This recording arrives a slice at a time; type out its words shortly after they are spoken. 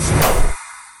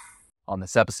On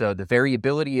this episode, the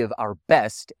variability of our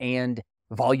best and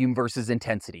volume versus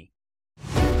intensity.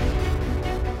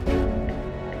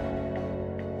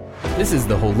 This is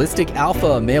the Holistic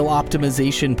Alpha Male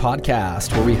Optimization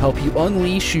Podcast, where we help you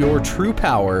unleash your true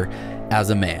power as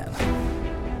a man.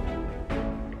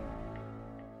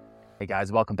 Hey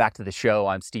guys, welcome back to the show.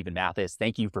 I'm Stephen Mathis.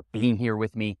 Thank you for being here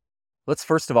with me. Let's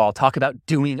first of all talk about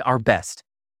doing our best.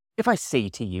 If I say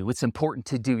to you it's important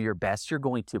to do your best, you're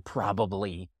going to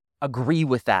probably agree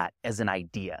with that as an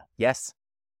idea, yes?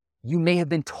 You may have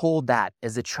been told that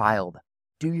as a child.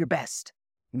 Do your best.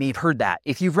 You may have heard that.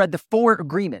 If you've read the 4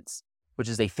 Agreements, which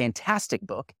is a fantastic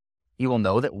book, you will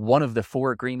know that one of the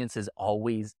 4 agreements is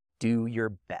always do your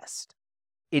best.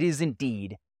 It is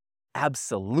indeed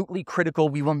absolutely critical.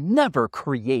 We will never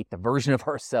create the version of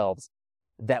ourselves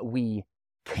that we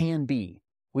can be.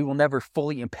 We will never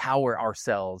fully empower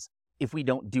ourselves if we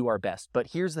don't do our best.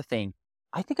 But here's the thing.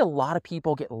 I think a lot of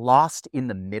people get lost in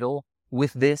the middle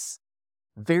with this,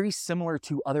 very similar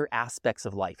to other aspects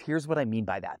of life. Here's what I mean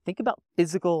by that. Think about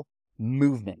physical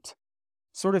movement,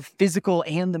 sort of physical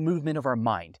and the movement of our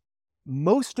mind.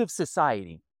 Most of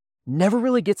society never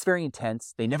really gets very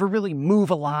intense. They never really move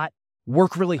a lot,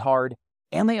 work really hard,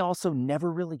 and they also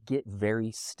never really get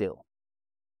very still.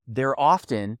 They're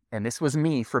often, and this was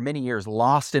me for many years,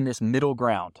 lost in this middle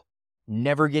ground,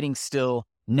 never getting still,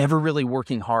 never really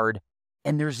working hard,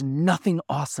 and there's nothing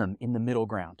awesome in the middle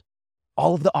ground.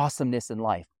 All of the awesomeness in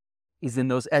life is in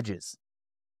those edges.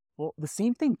 Well, the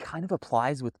same thing kind of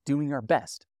applies with doing our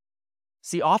best.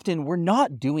 See, often we're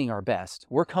not doing our best.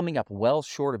 We're coming up well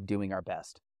short of doing our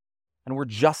best. And we're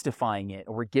justifying it,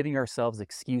 or we're giving ourselves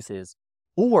excuses,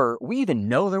 or we even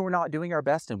know that we're not doing our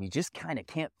best and we just kind of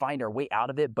can't find our way out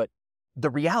of it. But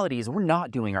the reality is we're not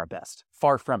doing our best.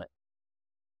 Far from it.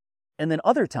 And then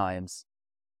other times,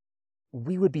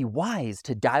 we would be wise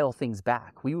to dial things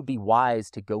back. We would be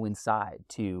wise to go inside,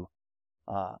 to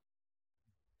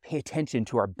pay attention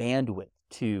to our bandwidth,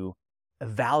 to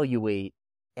evaluate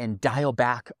and dial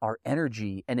back our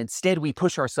energy. And instead we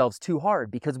push ourselves too hard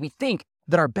because we think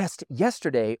that our best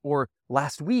yesterday or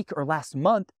last week or last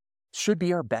month should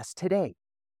be our best today.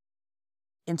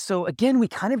 And so again, we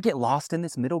kind of get lost in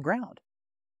this middle ground.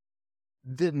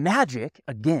 The magic,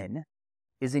 again,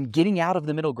 is in getting out of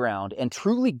the middle ground and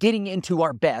truly getting into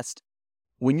our best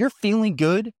when you're feeling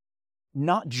good,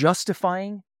 not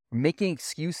justifying, making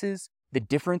excuses. The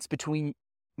difference between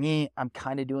me, I'm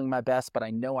kind of doing my best, but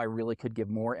I know I really could give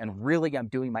more, and really I'm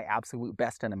doing my absolute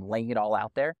best and I'm laying it all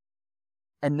out there.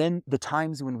 And then the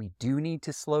times when we do need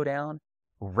to slow down,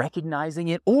 recognizing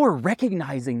it, or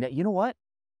recognizing that, you know what,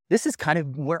 this is kind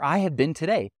of where I have been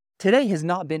today. Today has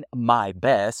not been my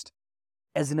best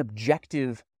as an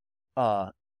objective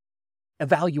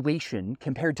evaluation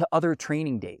compared to other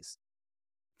training days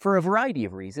for a variety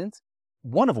of reasons.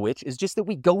 One of which is just that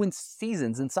we go in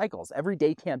seasons and cycles. Every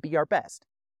day can't be our best.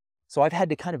 So I've had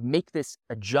to kind of make this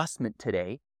adjustment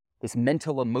today, this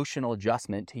mental, emotional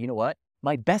adjustment to, you know what,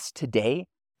 my best today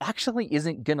actually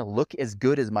isn't going to look as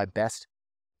good as my best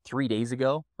 3 days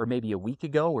ago, or maybe a week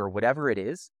ago, or whatever it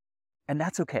is. And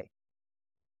that's okay.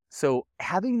 So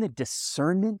having the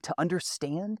discernment to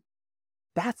understand,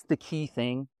 that's the key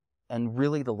thing. And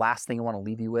really the last thing I want to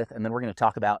leave you with, and then we're going to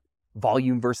talk about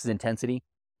volume versus intensity.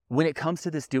 When it comes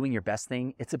to this doing your best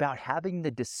thing, it's about having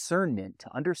the discernment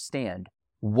to understand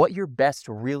what your best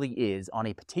really is on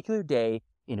a particular day,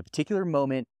 in a particular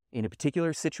moment, in a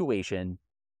particular situation,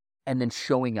 and then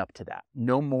showing up to that.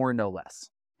 No more, no less.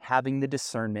 Having the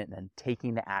discernment and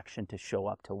taking the action to show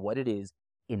up to what it is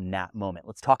in that moment.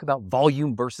 Let's talk about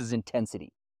volume versus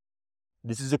intensity.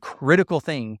 This is a critical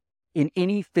thing in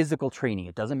any physical training.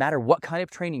 It doesn't matter what kind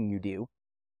of training you do.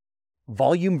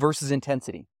 Volume versus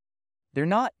intensity. They're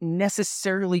not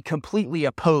necessarily completely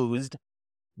opposed,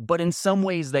 but in some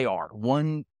ways they are.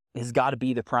 One has got to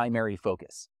be the primary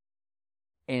focus.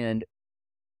 And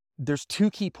there's 2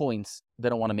 key points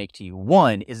that I want to make to you.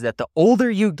 One is that the older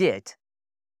you get,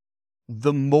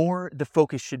 the more the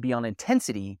focus should be on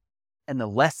intensity and the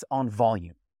less on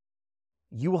volume.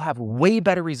 You will have way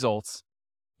better results.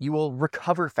 You will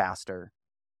recover faster.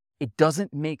 It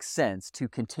doesn't make sense to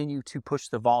continue to push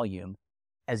the volume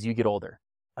as you get older.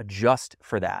 Adjust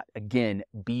for that. Again,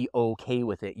 be okay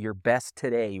with it. Your best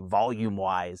today,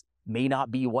 volume-wise, may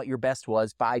not be what your best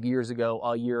was 5 years ago,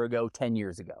 a year ago, 10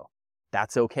 years ago.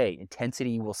 That's okay.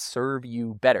 Intensity will serve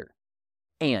you better.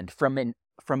 And from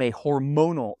a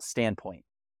hormonal standpoint,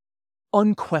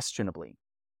 unquestionably,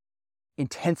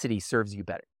 intensity serves you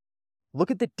better. Look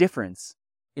at the difference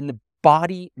in the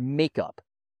body makeup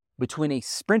between a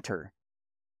sprinter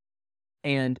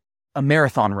and a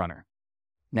marathon runner.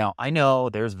 Now, I know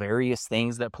there's various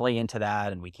things that play into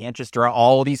that, and we can't just draw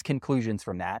all these conclusions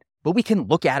from that, but we can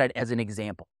look at it as an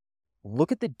example.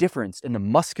 Look at the difference in the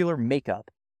muscular makeup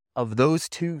of those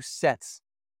two sets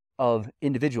of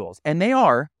individuals, and they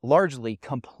are largely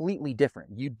completely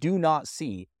different. You do not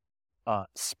see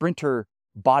sprinter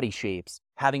body shapes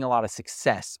having a lot of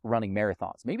success running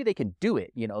marathons. Maybe they can do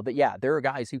it, but yeah, there are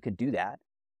guys who can do that,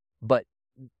 but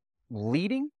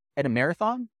leading at a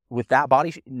marathon with that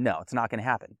body shape, no, it's not going to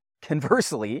happen.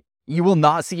 Conversely, you will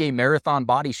not see a marathon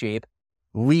body shape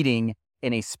leading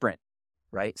in a sprint,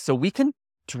 right? So we can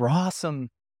draw some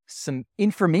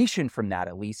information from that,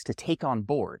 at least, to take on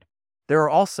board. There are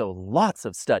also lots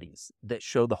of studies that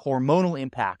show the hormonal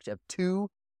impact of two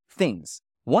things.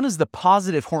 One is the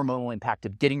positive hormonal impact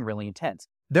of getting really intense.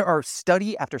 There are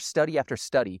study after study after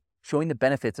study showing the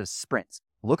benefits of sprints.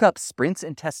 Look up sprints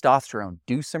and testosterone,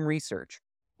 do some research,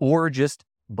 or just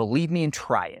believe me and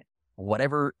try it.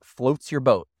 Whatever floats your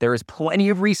boat. There is plenty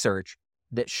of research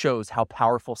that shows how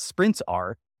powerful sprints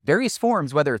are. Various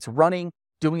forms, whether it's running,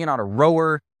 doing it on a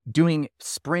rower, doing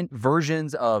sprint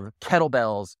versions of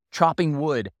kettlebells, chopping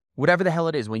wood, whatever the hell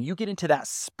it is. When you get into that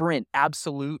sprint,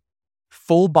 absolute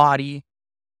full body,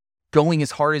 going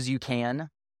as hard as you can,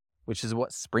 which is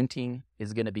what sprinting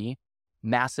is going to be,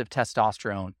 massive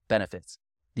testosterone benefits.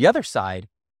 The other side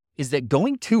is that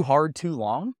going too hard too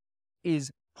long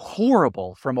is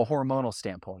horrible from a hormonal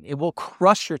standpoint. It will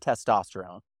crush your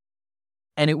testosterone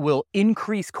and it will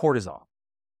increase cortisol.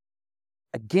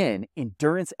 Again,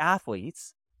 endurance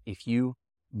athletes, if you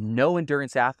know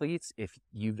endurance athletes, if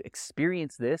you've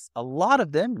experienced this, a lot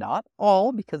of them, not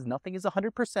all, because nothing is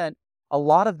 100%, a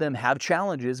lot of them have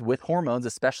challenges with hormones,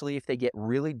 especially if they get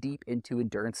really deep into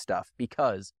endurance stuff,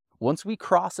 because once we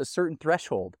cross a certain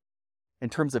threshold in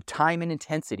terms of time and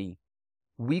intensity,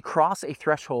 we cross a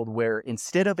threshold where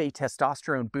instead of a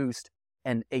testosterone boost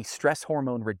and a stress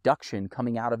hormone reduction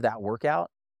coming out of that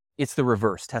workout, it's the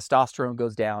reverse. Testosterone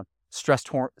goes down, stress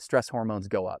hormones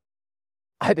go up.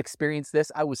 I've experienced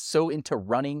this. I was so into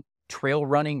running, trail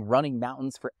running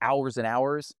mountains for hours and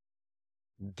hours.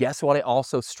 Guess what I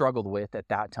also struggled with at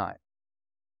that time?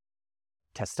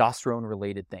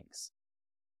 Testosterone-related things.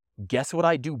 Guess what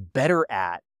I do better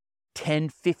at 10,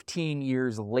 15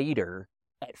 years later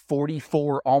at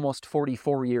 44, almost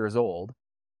 44 years old,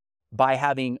 by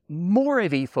having more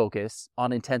of a focus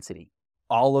on intensity,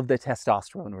 all of the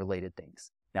testosterone-related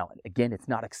things. Now, again, it's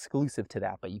not exclusive to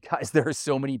that, but you guys, there are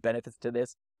so many benefits to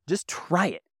this. Just try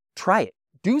it. Try it.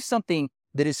 Do something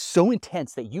that is so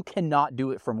intense that you cannot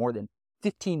do it for more than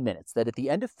 15 minutes, that at the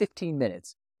end of 15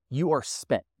 minutes, you are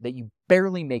spent, that you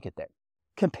barely make it there.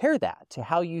 Compare that to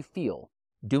how you feel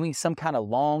doing some kind of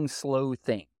long, slow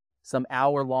thing, some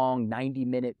hour-long,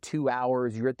 90-minute, 2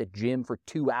 hours. You're at the gym for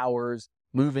 2 hours,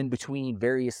 moving between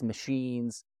various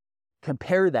machines.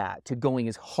 Compare that to going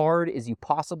as hard as you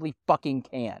possibly fucking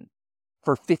can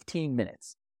for 15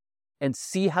 minutes and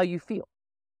see how you feel.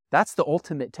 That's the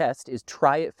ultimate test, is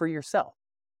try it for yourself.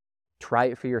 Try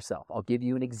it for yourself. I'll give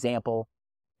you an example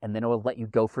and then I'll let you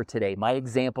go for today. My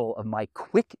example of my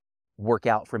quick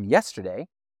workout from yesterday,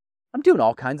 I'm doing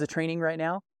all kinds of training right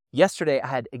now. Yesterday I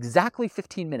had exactly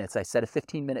 15 minutes. I set a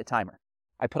 15-minute timer.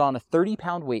 I put on a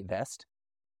 30-pound weight vest.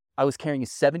 I was carrying a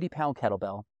 70-pound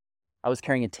kettlebell. I was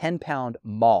carrying a 10-pound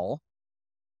maul,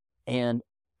 and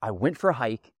I went for a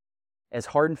hike as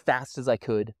hard and fast as I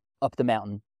could up the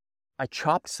mountain. I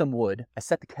chopped some wood. I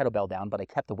set the kettlebell down, but I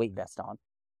kept the weight vest on.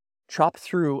 Chopped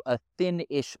through a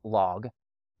thin-ish log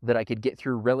that I could get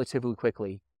through relatively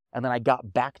quickly, and then I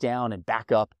got back down and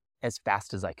back up as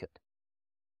fast as I could.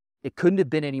 It couldn't have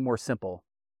been any more simple.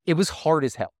 It was hard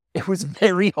as hell. It was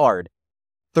very hard.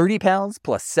 30 pounds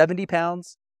plus 70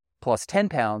 pounds plus 10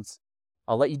 pounds.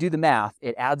 I'll let you do the math.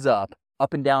 It adds up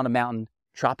and down a mountain,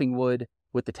 chopping wood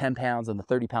with the 10 pounds and the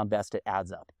 30-pound vest, it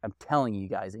adds up. I'm telling you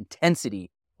guys,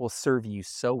 intensity will serve you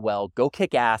so well. Go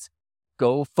kick ass.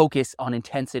 Go focus on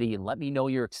intensity and let me know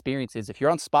your experiences. If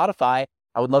you're on Spotify,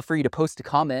 I would love for you to post a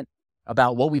comment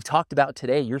about what we've talked about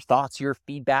today, your thoughts, your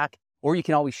feedback, or you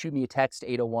can always shoot me a text,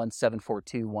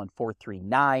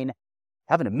 801-742-1439.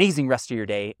 Have an amazing rest of your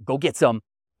day. Go get some.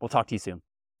 We'll talk to you soon.